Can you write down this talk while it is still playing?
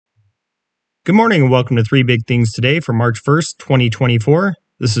Good morning and welcome to Three Big Things Today for March 1st, 2024.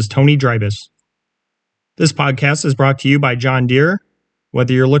 This is Tony Drybus. This podcast is brought to you by John Deere.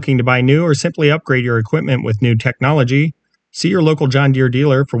 Whether you're looking to buy new or simply upgrade your equipment with new technology, see your local John Deere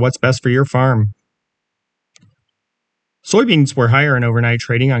dealer for what's best for your farm. Soybeans were higher in overnight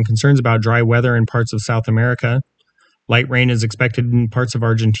trading on concerns about dry weather in parts of South America. Light rain is expected in parts of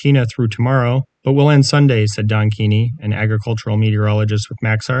Argentina through tomorrow, but will end Sunday, said Don Keeney, an agricultural meteorologist with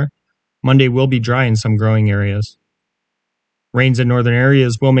Maxar. Monday will be dry in some growing areas. Rains in northern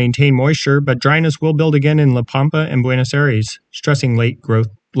areas will maintain moisture, but dryness will build again in La Pampa and Buenos Aires, stressing late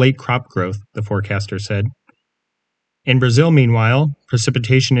crop growth, the forecaster said. In Brazil, meanwhile,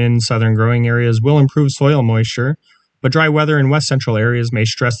 precipitation in southern growing areas will improve soil moisture, but dry weather in west central areas may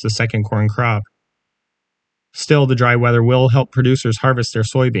stress the second corn crop. Still, the dry weather will help producers harvest their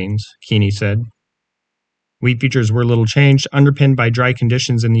soybeans, Keeney said. Wheat futures were little changed, underpinned by dry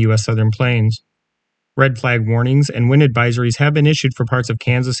conditions in the U.S. Southern Plains. Red flag warnings and wind advisories have been issued for parts of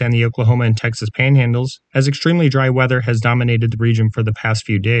Kansas and the Oklahoma and Texas panhandles, as extremely dry weather has dominated the region for the past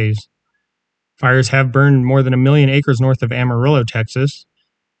few days. Fires have burned more than 1 million acres north of Amarillo, Texas.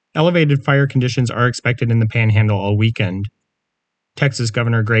 Elevated fire conditions are expected in the panhandle all weekend. Texas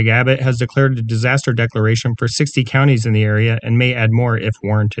Governor Greg Abbott has declared a disaster declaration for 60 counties in the area and may add more if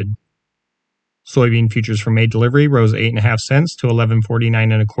warranted. Soybean futures for May delivery rose 8.5 cents to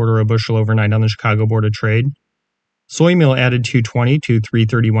 $11.49 a bushel overnight on the Chicago Board of Trade. Soy meal added $2.20 to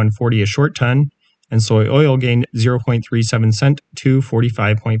 $331.40 a short ton, and soy oil gained 0.37 cents to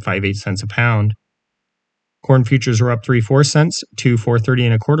 45.58 cents a pound. Corn futures were up 3.4 cents to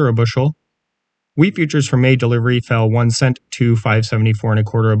 $4.30 a bushel. Wheat futures for May delivery fell 1 cent to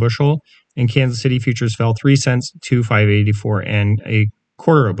 $5.74 a bushel, and Kansas City futures fell 3 cents to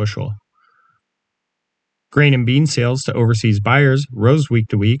 $5.84 a bushel. Grain and bean sales to overseas buyers rose week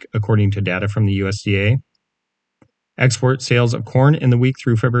to week, according to data from the USDA. Export sales of corn in the week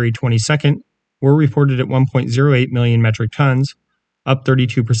through February 22nd were reported at 1.08 million metric tons, up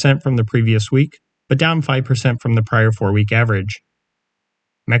 32% from the previous week, but down 5% from the prior 4-week average.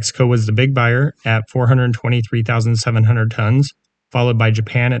 Mexico was the big buyer at 423,700 tons, followed by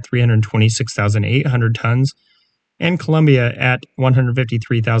Japan at 326,800 tons, and Colombia at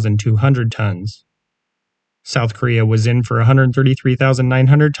 153,200 tons. South Korea was in for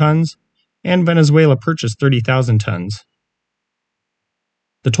 133,900 tons, and Venezuela purchased 30,000 tons.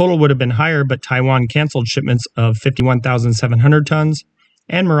 The total would have been higher, but Taiwan canceled shipments of 51,700 tons,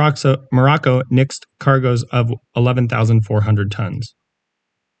 and Morocco nixed cargoes of 11,400 tons.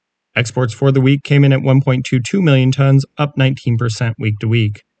 Exports for the week came in at 1.22 million tons, up 19% week to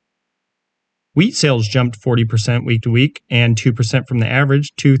week. Wheat sales jumped 40% week to week and 2% from the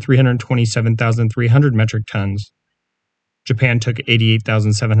average to 327,300 metric tons. Japan took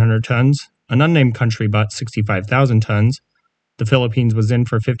 88,700 tons. An unnamed country bought 65,000 tons. The Philippines was in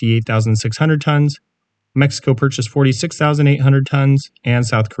for 58,600 tons. Mexico purchased 46,800 tons, and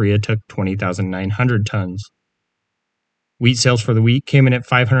South Korea took 20,900 tons. Wheat sales for the week came in at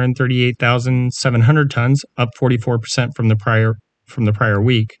 538,700 tons, up 44% from the prior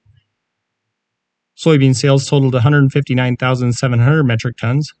week. Soybean sales totaled 159,700 metric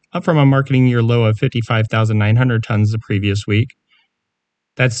tons, up from a marketing year low of 55,900 tons the previous week.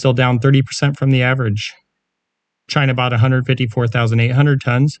 That's still down 30% from the average. China bought 154,800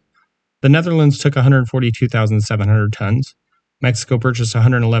 tons. The Netherlands took 142,700 tons. Mexico purchased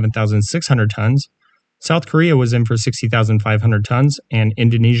 111,600 tons. South Korea was in for 60,500 tons, and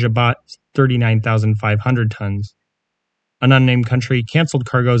Indonesia bought 39,500 tons. An unnamed country canceled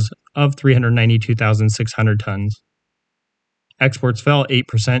cargoes of 392,600 tons. Exports fell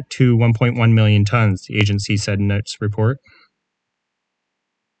 8% to 1.1 million tons, the agency said in its report.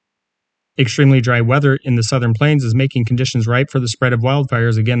 Extremely dry weather in the southern plains is making conditions ripe for the spread of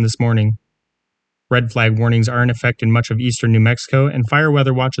wildfires again this morning. Red flag warnings are in effect in much of eastern New Mexico, and fire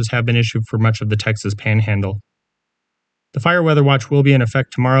weather watches have been issued for much of the Texas panhandle. The fire weather watch will be in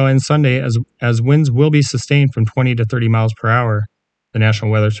effect tomorrow and Sunday as winds will be sustained from 20 to 30 miles per hour, the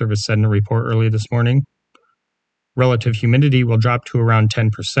National Weather Service said in a report early this morning. Relative humidity will drop to around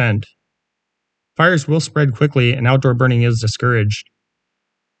 10%. Fires will spread quickly and outdoor burning is discouraged.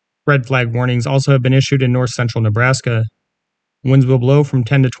 Red flag warnings also have been issued in north central Nebraska. Winds will blow from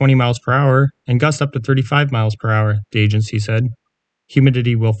 10 to 20 miles per hour and gust up to 35 miles per hour, the agency said.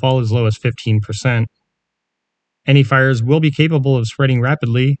 Humidity will fall as low as 15%. Any fires will be capable of spreading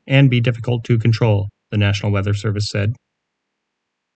rapidly and be difficult to control, the National Weather Service said.